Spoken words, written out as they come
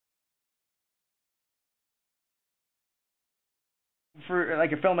for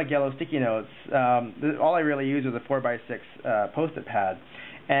like a film like Yellow Sticky Notes, all I really used was a 4x6 Post-it pad.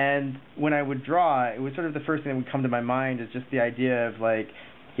 And when I would draw, it was sort of the first thing that would come to my mind is just the idea of like,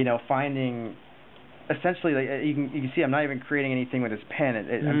 finding, essentially, like you can see I'm not even creating anything with this pen.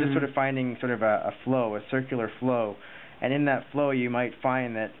 I'm just sort of finding sort of a flow, a circular flow, and in that flow you might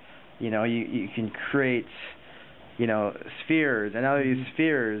find that, you can create, spheres, and out of these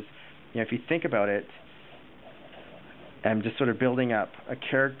spheres, if you think about it, I'm just sort of building up a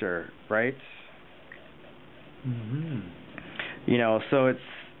character, right? So it's,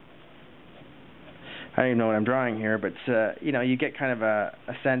 I don't even know what I'm drawing here, but you get kind of a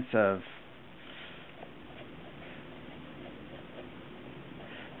sense of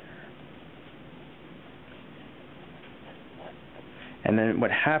and then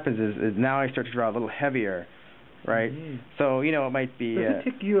what happens is now I start to draw a little heavier, right? So it might be. Does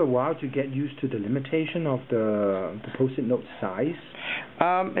it take you a while to get used to the limitation of the Post-it note size?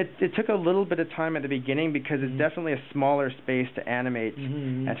 It took a little bit of time at the beginning because it's definitely a smaller space to animate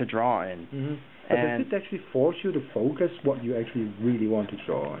and to draw in. But does it actually force you to focus what you actually really want to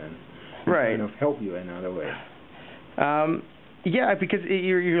draw and kind of help you in other ways? Yeah, because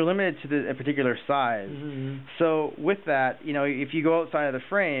you're limited to a particular size. So with that, if you go outside of the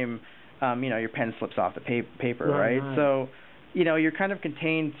frame, your pen slips off the paper, right? So, you're kind of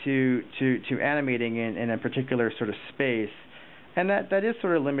contained to animating in a particular sort of space, and that is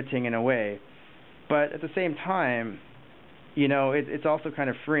sort of limiting in a way. But at the same time, it's also kind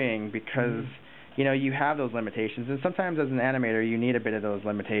of freeing because you have those limitations, and sometimes as an animator, you need a bit of those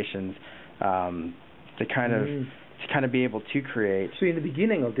limitations to kind of be able to create. So in the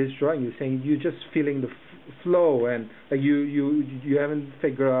beginning of this drawing, you're saying you're just feeling the flow, and like you haven't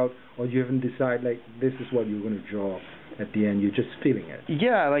figured out or you haven't decided like this is what you're going to draw at the end. You're just feeling it.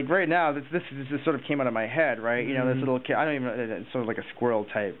 Yeah, like right now, this sort of came out of my head, right? This little kid, I don't even know, it's sort of like a squirrel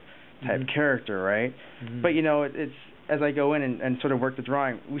type character, right? But it's as I go in and sort of work the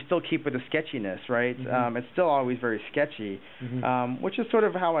drawing, we still keep with the sketchiness, right? It's still always very sketchy, which is sort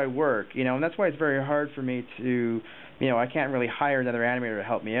of how I work, and that's why it's very hard for me to, I can't really hire another animator to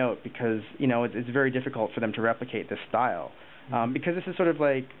help me out because, it's very difficult for them to replicate this style, because this is sort of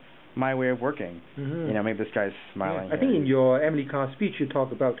like my way of working. Maybe this guy's smiling. I think in your Emily Carr speech you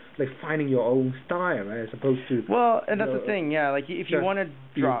talk about like finding your own style, right, as opposed to. Well, and that's the thing, yeah. Like if you want to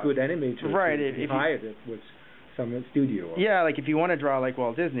draw, be a good animator, right? If you hired it with some studio. Yeah, like if you want to draw like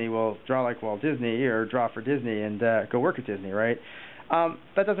Walt Disney, well, draw like Walt Disney or draw for Disney and go work at Disney, right?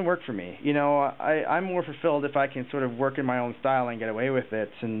 That doesn't work for me. I'm more fulfilled if I can sort of work in my own style and get away with it,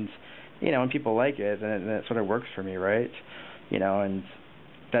 and and people like it, and it sort of works for me, right? And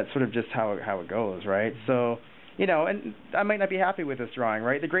that's sort of just how it goes, right? So, and I might not be happy with this drawing,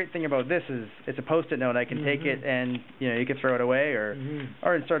 right? The great thing about this is it's a Post-it note. I can take it and, you can throw it away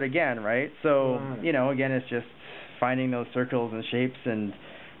or start again, right? So, again, it's just finding those circles and shapes, and,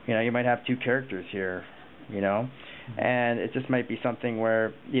 you might have two characters here, and it just might be something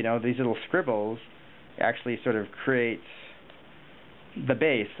where, these little scribbles actually sort of create the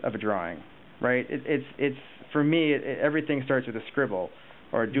base of a drawing, right? It's for me, everything starts with a scribble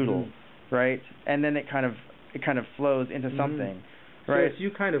or a doodle, right? And then it kind of flows into something, right? So as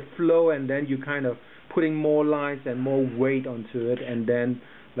you kind of flow, and then you kind of putting more lines and more weight onto it, and then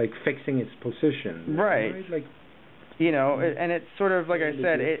like fixing its position, right? Like, and it's sort of like I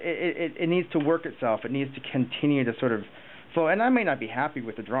said, it needs to work itself. It needs to continue to sort of flow. And I may not be happy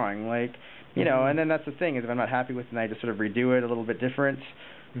with the drawing, like and then that's the thing is if I'm not happy with it, then I just sort of redo it a little bit different,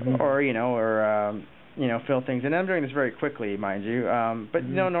 or fill things. And I'm doing this very quickly, mind you. But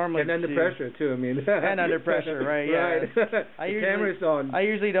normally. And under pressure too. I mean. And under pressure, right? Yeah. Right. The camera's on. I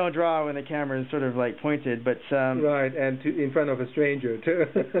usually don't draw when the camera is sort of like pointed, but. Right, and in front of a stranger too.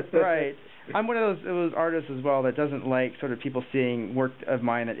 Right. I'm one of those artists as well that doesn't like sort of people seeing work of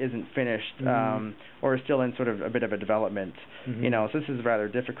mine that isn't finished, or is still in sort of a bit of a development. So this is rather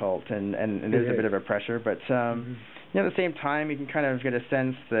difficult, and there's a bit of a pressure. But at the same time, you can kind of get a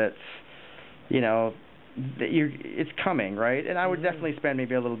sense that that it's coming, right? And I would definitely spend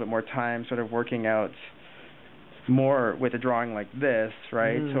maybe a little bit more time sort of working out more with a drawing like this,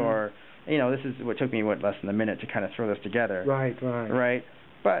 right? Or this is what took me less than a minute to kind of throw this together. Right.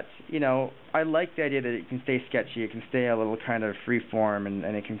 But, I like the idea that it can stay sketchy, it can stay a little kind of free form, and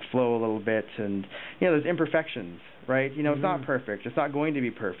it can flow a little bit, and, there's imperfections, right? It's not perfect, it's not going to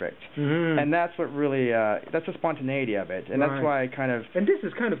be perfect. And that's what really, that's the spontaneity of it, and that's why I kind of... And this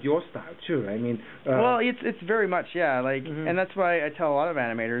is kind of your style, too, I mean... well, it's very much, yeah, like, and that's why I tell a lot of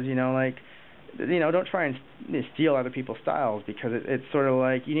animators, like, don't try and steal other people's styles, because it's sort of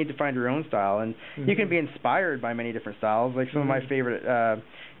like you need to find your own style, and you can be inspired by many different styles. Like some of my favorite,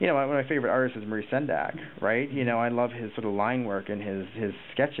 one of my favorite artists is Maurice Sendak, right? I love his sort of line work and his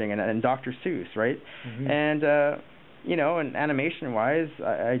sketching, and Dr. Seuss, right? And and animation-wise,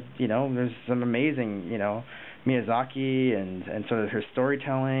 there's some amazing, Miyazaki and sort of her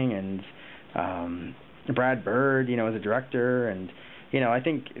storytelling, and Brad Bird, as a director, and I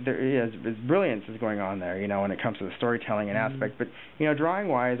think there's brilliance is going on there, when it comes to the storytelling and aspect. But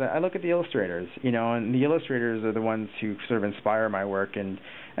drawing-wise, I look at the illustrators, and the illustrators are the ones who sort of inspire my work, and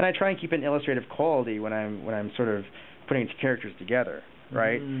I try and keep an illustrative quality when I'm sort of putting characters together,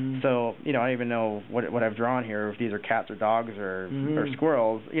 right? So I don't even know what I've drawn here, if these are cats or dogs or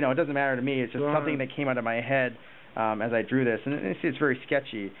squirrels. It doesn't matter to me. It's just something that came out of my head as I drew this, and it's very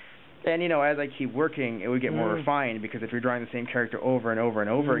sketchy. And as I keep working, it would get more refined, because if you're drawing the same character over and over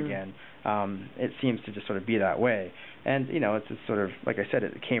and over again, it seems to just sort of be that way. And it's just sort of, like I said,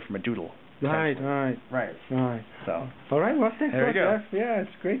 it came from a doodle. Right. So. All right. Well, thanks there a lot, you go. Jeff. Yeah,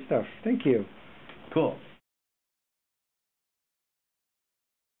 it's great stuff. Thank you. Cool.